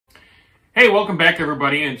Hey, welcome back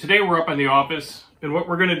everybody, and today we're up in the office, and what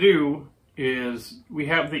we're going to do is we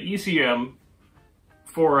have the ECM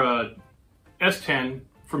for a S10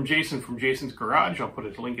 from Jason from Jason's Garage. I'll put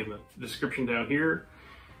his link in the description down here.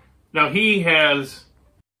 Now he has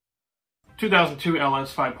 2002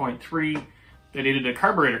 LS 5.3 that he did a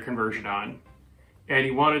carburetor conversion on, and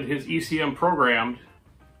he wanted his ECM programmed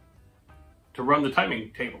to run the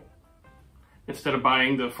timing table instead of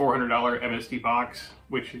buying the $400 MSD box,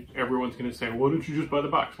 which everyone's going to say, why don't you just buy the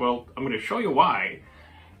box? Well, I'm going to show you why.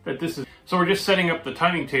 So we're just setting up the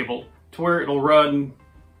timing table to where it'll run,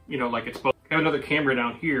 you know, like it's supposed to. I have another camera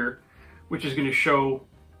down here, which is going to show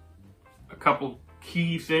a couple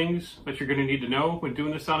key things that you're going to need to know when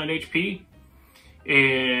doing this on an HP.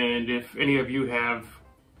 And if any of you have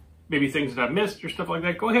maybe things that I've missed or stuff like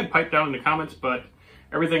that, go ahead and pipe down in the comments. But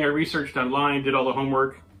everything I researched online, did all the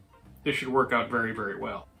homework, this should work out very, very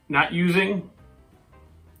well. Not using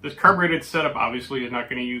this carbureted setup, obviously, is not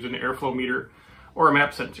going to use an airflow meter or a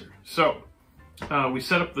map sensor. So we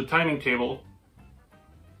set up the timing table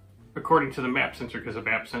according to the map sensor, because the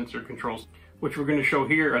map sensor controls, which we're going to show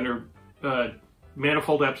here under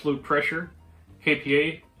manifold absolute pressure.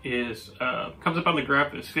 KPA is comes up on the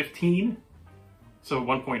graph as 15, so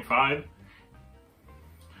 1.5.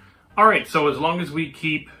 All right, so as long as we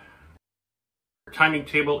keep timing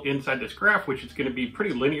table inside this graph, which is going to be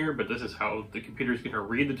pretty linear, but this is how the computer is going to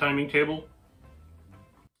read the timing table,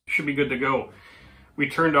 should be good to go. We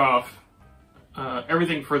turned off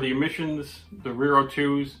everything for the emissions, the rear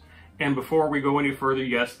O2s, and before we go any further,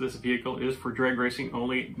 yes, this vehicle is for drag racing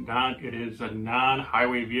only. It is a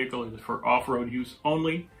non-highway vehicle. It is for off-road use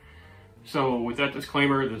only. So with that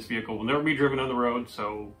disclaimer, this vehicle will never be driven on the road,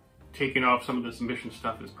 so taking off some of this emission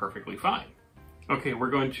stuff is perfectly fine. Okay, we're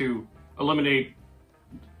going to eliminate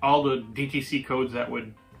all the DTC codes that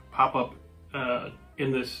would pop up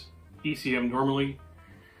in this ECM normally.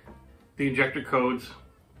 The injector codes,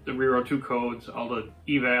 the rear O2 codes, all the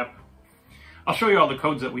evap. I'll show you all the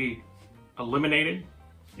codes that we eliminated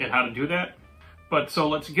and how to do that. But so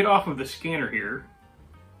let's get off of the scanner here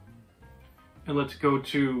and let's go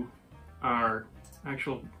to our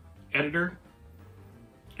actual editor,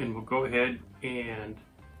 and we'll go ahead and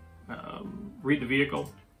read the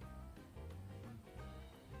vehicle,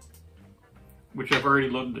 which I've already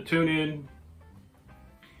loaded the tune in.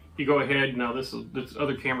 You go ahead, now this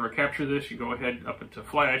other camera will capture this, you go ahead up into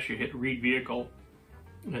flash, you hit read vehicle,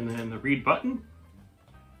 and then the read button.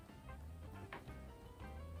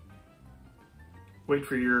 Wait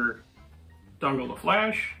for your dongle to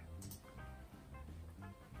flash.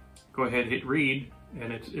 Go ahead, hit read,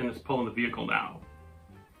 and it's pulling the vehicle now.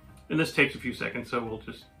 And this takes a few seconds, so we'll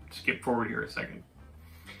just skip forward here a second.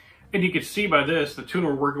 And you can see by this, the tune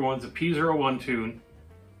we're working on is a P01 tune.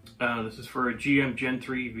 This is for a GM Gen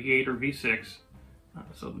 3 V8 or V6.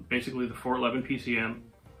 So basically the 411 PCM.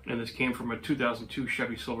 And this came from a 2002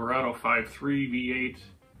 Chevy Silverado 5.3 V8.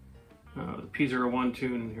 The P01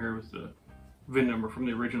 tune, and here was the VIN number from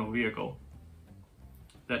the original vehicle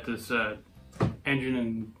that this engine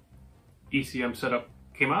and ECM setup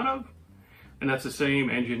came out of. And that's the same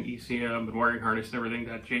engine, ECM, and wiring harness and everything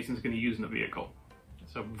that Jason's going to use in the vehicle.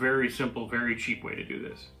 It's a very simple, very cheap way to do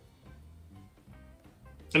this.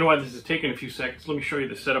 I know why this is taking a few seconds. Let me show you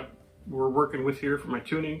the setup we're working with here for my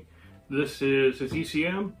tuning. This is his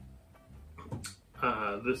ECM.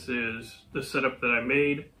 This is the setup that I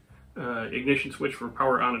made. Ignition switch for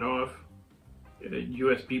power on and off.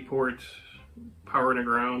 USB port, power and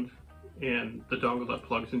ground, and the dongle that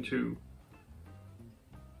plugs into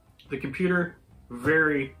the computer.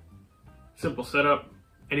 Very simple setup.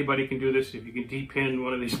 Anybody can do this. If you can depin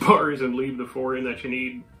one of these bars and leave the 4 in that you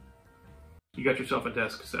need, you got yourself a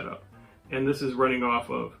desk setup. And this is running off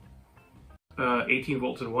of 18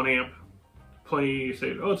 volts and 1 amp. Plenty. You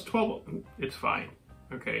say, oh, it's 12. It's fine.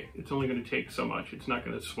 Okay, it's only going to take so much. It's not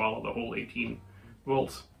going to swallow the whole 18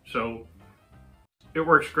 volts. So it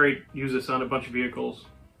works great. Use this on a bunch of vehicles.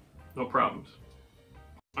 No problems.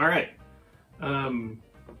 All right.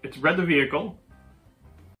 It's read the vehicle,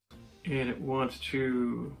 and it wants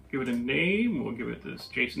to give it a name. We'll give it this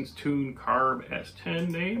Jason's Tune Carb S10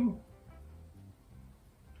 name.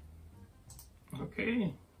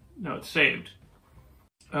 Okay, now it's saved.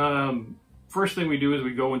 First thing we do is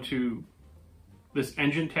we go into this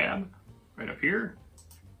engine tab right up here.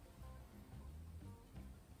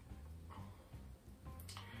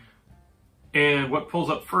 And what pulls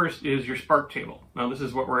up first is your spark table. Now this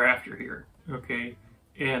is what we're after here, okay?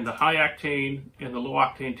 And the high octane and the low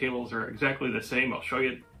octane tables are exactly the same. I'll show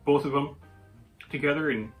you both of them together,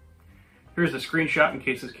 and here's a screenshot in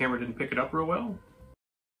case this camera didn't pick it up real well.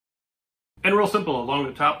 And real simple, along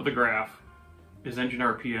the top of the graph, is engine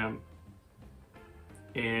RPM,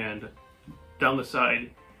 and down the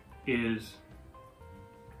side is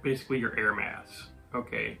basically your air mass.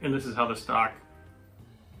 Okay, and this is how the stock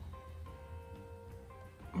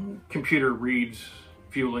computer reads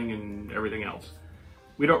fueling and everything else.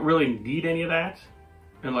 We don't really need any of that,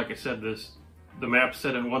 and like I said, the map's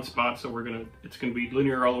set in one spot, so it's gonna be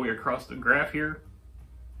linear all the way across the graph here.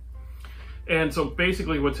 And so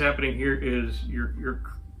basically what's happening here is your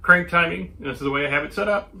crank timing, and this is the way I have it set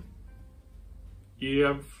up.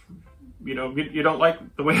 You don't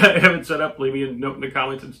like the way I have it set up, leave me a note in the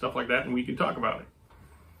comments and stuff like that, and we can talk about it.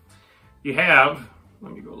 You have,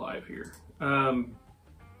 let me go live here,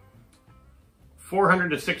 400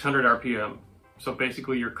 to 600 RPM. So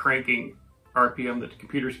basically your cranking RPM that the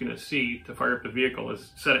computer's going to see to fire up the vehicle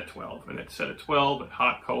is set at 12, and it's set at 12 at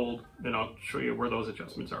hot, cold, and I'll show you where those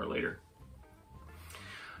adjustments are later.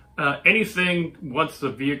 Anything once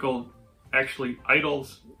the vehicle actually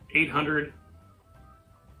idles 800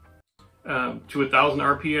 to 1000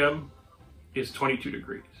 RPM is 22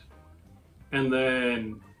 degrees, and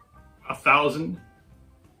then 1000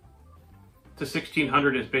 to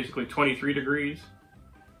 1600 is basically 23 degrees,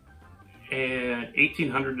 and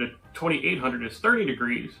 1800 to 2800 is 30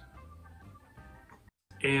 degrees,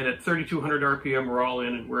 and at 3200 RPM we're all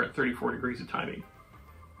in, and we're at 34 degrees of timing.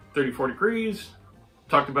 34 degrees,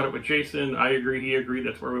 talked about it with Jason, I agree, he agreed,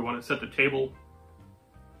 that's where we want to set the table.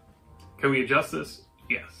 Can we adjust this?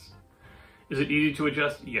 Yes. Is it easy to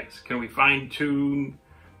adjust? Yes. Can we fine tune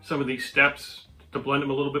some of these steps to blend them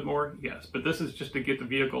a little bit more? Yes. But this is just to get the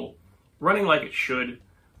vehicle running like it should.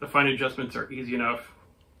 The fine adjustments are easy enough.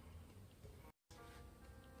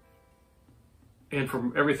 And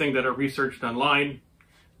from everything that I researched online,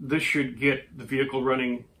 this should get the vehicle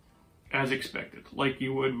running as expected, like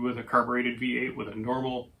you would with a carbureted V8 with a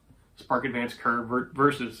normal spark advance curve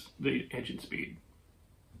versus the engine speed.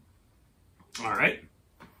 All right.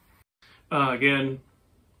 Again,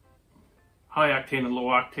 high octane and low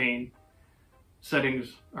octane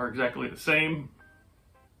settings are exactly the same.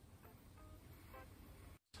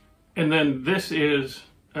 And then this is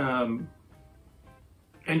engine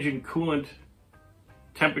coolant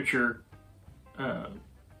temperature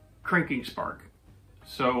cranking spark.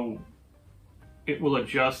 So it will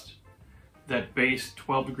adjust that base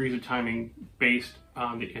 12 degrees of timing based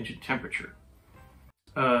on the engine temperature.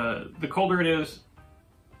 The colder it is,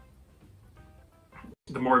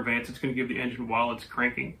 the more advanced it's going to give the engine while it's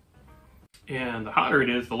cranking. And the hotter it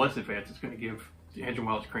is, the less advanced it's going to give the engine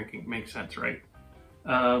while it's cranking. Makes sense, right?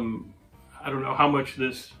 I don't know how much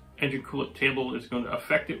this engine coolant table is going to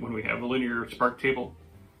affect it when we have a linear spark table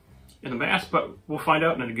in the mass, but we'll find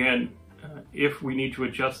out. And again, if we need to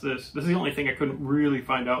adjust this is the only thing I couldn't really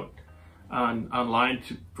find out online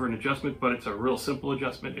for an adjustment, but it's a real simple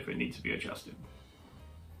adjustment if it needs to be adjusted.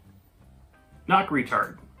 Knock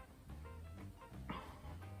retard.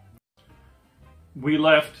 We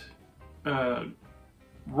left,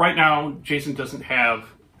 right now Jason doesn't have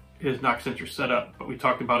his knock sensor set up, but we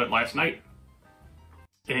talked about it last night,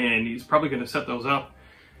 and he's probably going to set those up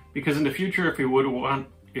because in the future, if he would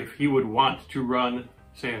want to run,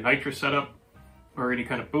 say, a nitrous setup or any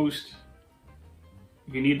kind of boost,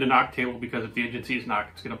 you need the knock table, because if the engine sees knock,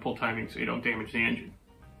 it's going to pull timing so you don't damage the engine.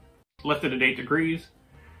 Left it at 8 degrees,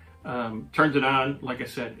 turns it on, like I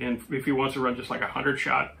said, and if he wants to run just like a 100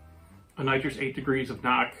 shot, a nitrous 8 degrees of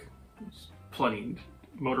knock, it's plenty.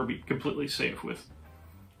 Motor will be completely safe with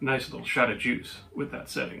a nice little shot of juice with that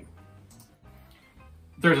setting.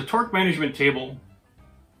 There's a torque management table.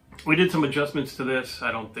 We did some adjustments to this.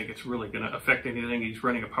 I don't think it's really going to affect anything. He's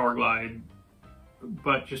running a power glide,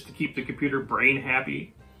 but just to keep the computer brain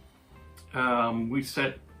happy, we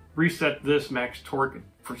reset this max torque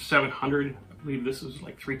for 700. I believe this is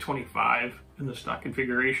like 325 in the stock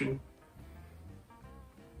configuration.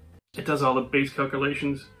 It does all the base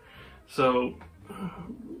calculations. So,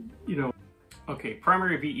 okay,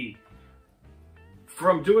 primary VE.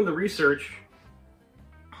 From doing the research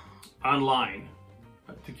online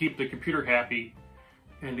to keep the computer happy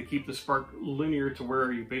and to keep the spark linear to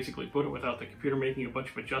where you basically put it without the computer making a bunch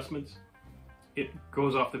of adjustments, it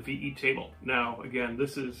goes off the VE table. Now, again,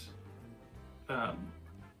 this is a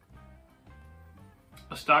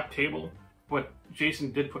stock table, but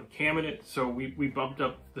Jason did put a cam in it, so we bumped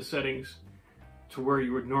up the settings to where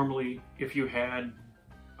you would normally, if you had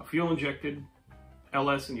a fuel injected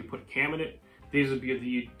LS and you put a cam in it, these would be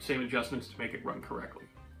the same adjustments to make it run correctly.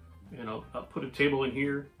 And I'll put a table in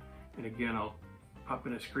here, and again, I'll pop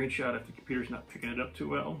in a screenshot if the computer's not picking it up too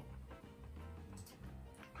well.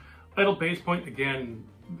 Idle base point, again,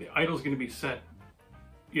 the idle is going to be set,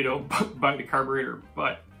 by the carburetor,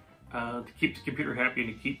 but to keep the computer happy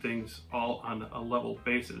and to keep things all on a level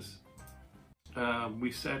basis.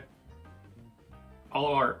 We set all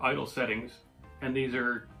of our idle settings, and these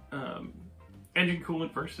are engine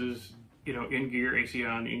coolant versus, you know, in gear AC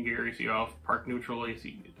on, in gear AC off, park neutral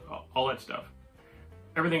AC, all that stuff.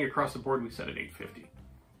 Everything across the board we set at 850.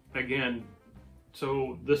 Again,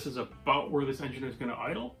 so this is about where this engine is going to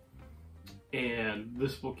idle, and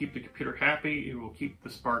this will keep the computer happy. It will keep the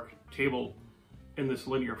spark table in this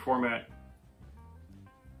linear format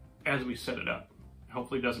as we set it up.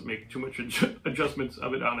 Hopefully it doesn't make too much adjustments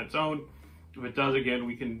of it on its own. If it does,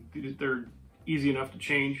 again, they're easy enough to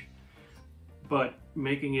change, but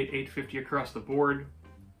making it 850 across the board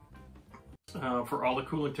for all the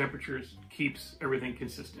coolant temperatures keeps everything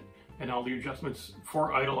consistent, and all the adjustments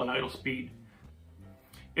for idle and idle speed,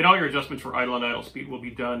 and all your adjustments for idle and idle speed will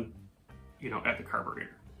be done, you know, at the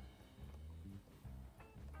carburetor.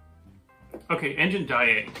 Okay, engine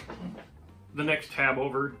diag. The next tab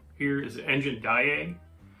over here is engine diag.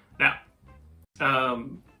 Now,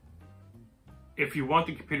 if you want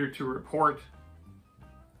the computer to report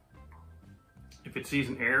if it sees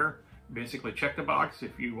an error, basically check the box.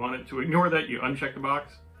 If you want it to ignore that, you uncheck the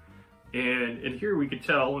box. And here we can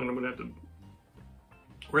tell, and I'm going to have to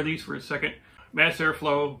wear these for a second. Mass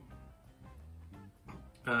airflow,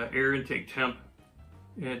 air intake temp,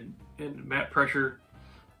 and mat pressure.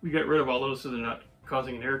 We got rid of all those so they're not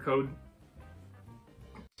causing an error code.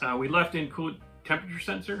 We left in coolant temperature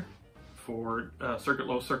sensor for circuit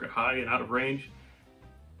low, circuit high, and out of range,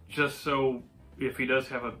 just so if he does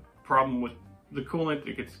have a problem with the coolant,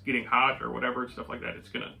 if it's getting hot or whatever, stuff like that, it's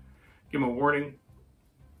gonna give him a warning.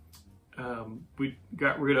 We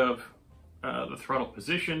got rid of the throttle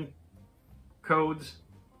position codes.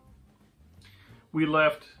 We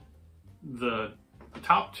left the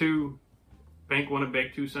top two bank 1 and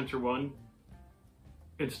bank 2 sensor 1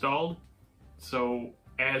 installed, so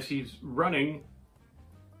as he's running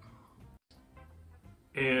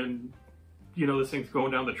and, you know, this thing's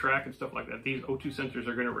going down the track and stuff like that, these O2 sensors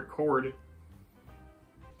are going to record.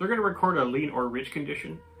 They're going to record a lean or rich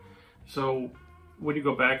condition. So when you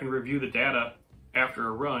go back and review the data after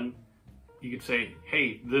a run, you can say,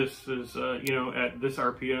 hey, this is, you know, at this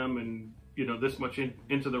RPM and, you know, this much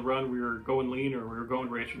into the run, we were going lean or we were going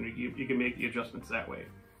rich, and you can make the adjustments that way.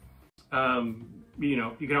 You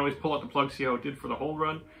know, you can always pull out the plug, see how it did for the whole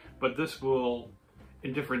run, but this will,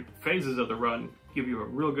 in different phases of the run, give you a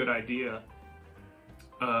real good idea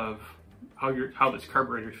of how this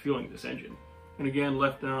carburetor is feeling this engine. And again,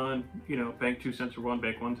 left on, you know, bank 2 sensor 1,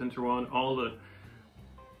 bank 1 sensor 1, all the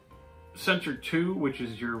sensor 2, which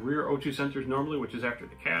is your rear O2 sensors normally, which is after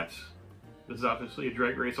the cats. This is obviously a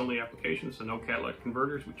drag race only application, so no catalytic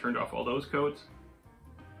converters. We turned off all those codes.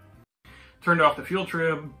 Turned off the fuel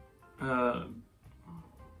trim.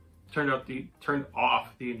 Turned off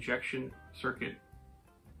the injection circuit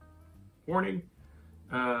warning.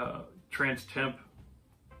 Trans temp.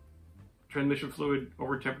 Transmission fluid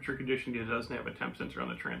over temperature condition. It doesn't have a temp sensor on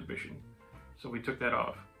the transmission, so we took that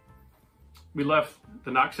off. We left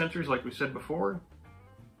the knock sensors like we said before.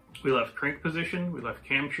 We left crank position. We left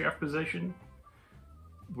camshaft position.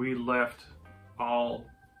 We left all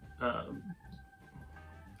the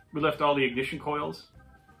ignition coils.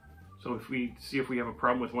 So if we see if we have a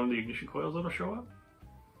problem with one of the ignition coils, it'll show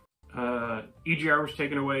up. EGR was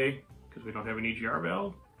taken away because we don't have an EGR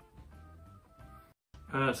valve.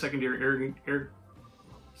 Secondary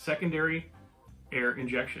air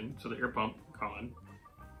injection, so the air pump gone.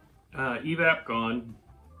 Evap gone.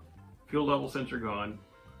 Fuel level sensor gone.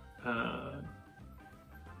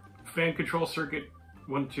 Fan control circuit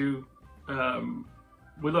 1, 2.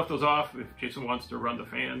 We left those off. If Jason wants to run the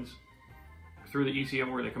fans through the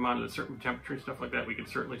ECM where they come on at a certain temperature and stuff like that, we can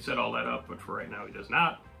certainly set all that up, but for right now he does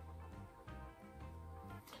not.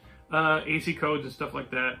 AC codes and stuff like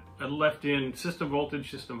that. I left in system voltage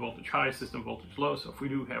high, system voltage low. So if we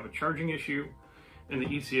do have a charging issue and the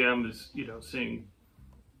ECM is, you know, seeing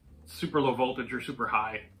super low voltage or super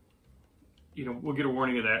high, you know, we'll get a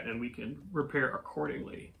warning of that and we can repair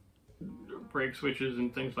accordingly. Brake switches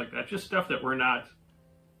and things like that. Just stuff that we're not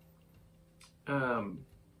gonna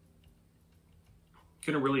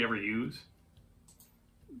really ever use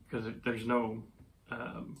because there's no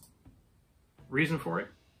reason for it.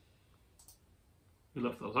 We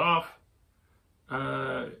left those off.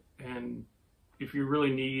 And if you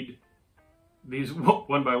really need these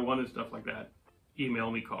one by one and stuff like that, email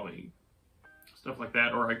me, call me, stuff like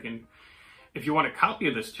that. Or I can, if you want a copy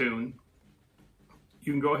of this tune,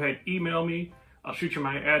 you can go ahead, email me. I'll shoot you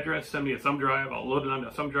my address, send me a thumb drive. I'll load it onto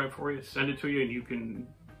a thumb drive for you, send it to you, and you can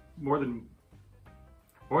more than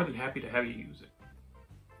happy to have you use it.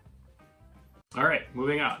 All right,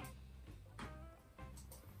 moving on.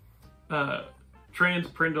 Trans,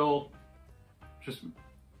 Prindle, just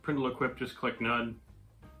Prindle equipped, just click none.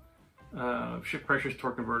 Shift pressures,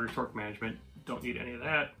 torque converters, torque management, don't need any of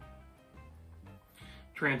that.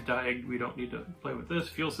 Trans diag, we don't need to play with this.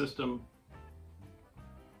 Fuel system,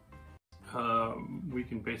 we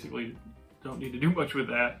can basically don't need to do much with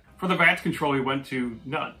that. For the VATS control, we went to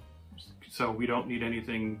none, so we don't need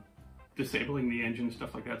anything disabling the engine,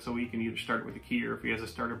 stuff like that. So we can either start it with a key, or if he has a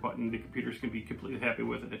starter button, the computer's going to be completely happy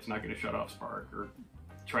with it. It's not going to shut off spark or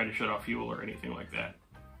try to shut off fuel or anything like that.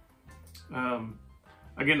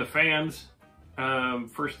 Again, the fans,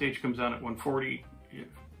 first stage comes on at 140. If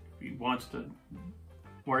he wants to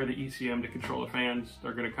wire the ECM to control the fans,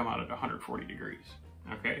 they're going to come out at 140 degrees.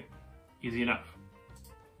 Okay, easy enough.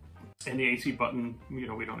 And the AC button, you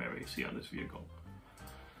know, we don't have AC on this vehicle.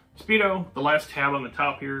 Speedo, the last tab on the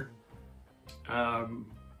top here,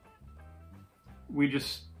 we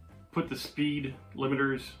just put the speed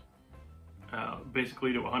limiters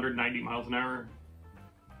basically to 190 miles an hour.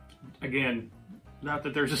 Again, not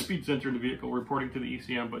that there's a speed sensor in the vehicle reporting to the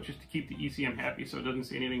ECM, but just to keep the ECM happy so it doesn't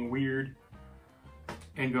see anything weird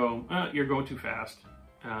and go, you're going too fast.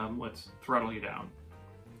 Let's throttle you down.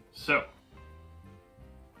 So,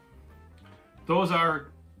 those are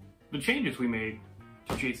the changes we made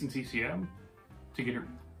to Jason's ECM to get it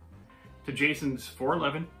to Jason's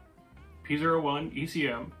 411 P01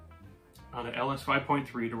 ECM on an LS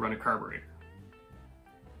 5.3 to run a carburetor.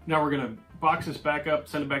 Now we're going to box this back up,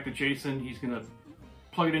 send it back to Jason. He's going to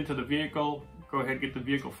plug it into the vehicle, go ahead and get the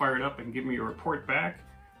vehicle fired up and give me a report back.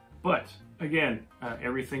 But again,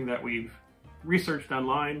 everything that we've researched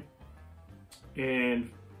online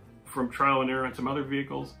and from trial and error on some other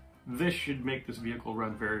vehicles, this should make this vehicle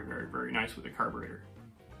run very, very, very nice with a carburetor.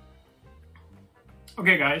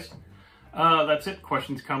 Okay guys, that's it.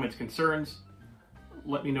 Questions, comments, concerns,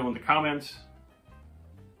 let me know in the comments.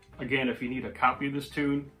 Again, if you need a copy of this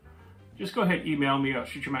tune, just go ahead, email me. I'll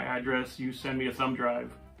shoot you my address. You send me a thumb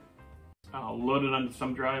drive. I'll load it on the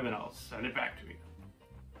thumb drive and I'll send it back to you.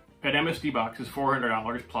 That MSD box is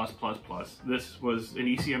 $400 plus, plus, plus. This was an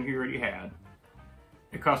ECM he already had.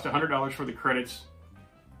 It cost $100 for the credits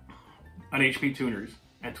on HP tuners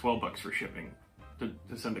and $12 for shipping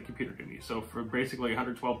to send the computer to me. So for basically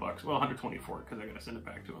 $112, well, $124 because I got to send it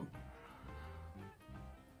back to him.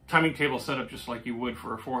 Timing table set up just like you would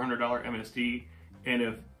for a $400 MSD. And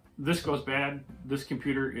if this goes bad, this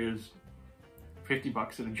computer is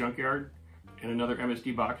 $50 at a junkyard, and another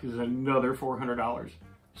MSD box is another $400.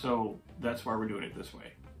 So that's why we're doing it this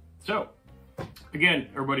way. So again,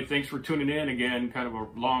 everybody, thanks for tuning in. Again, kind of a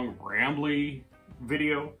long, rambly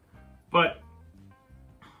video, but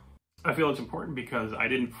I feel it's important because I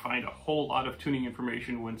didn't find a whole lot of tuning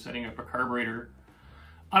information when setting up a carburetor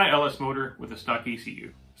on an LS motor with a stock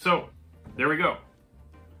ECU. So there we go.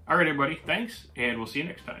 All right, everybody, thanks, and we'll see you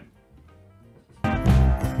next time.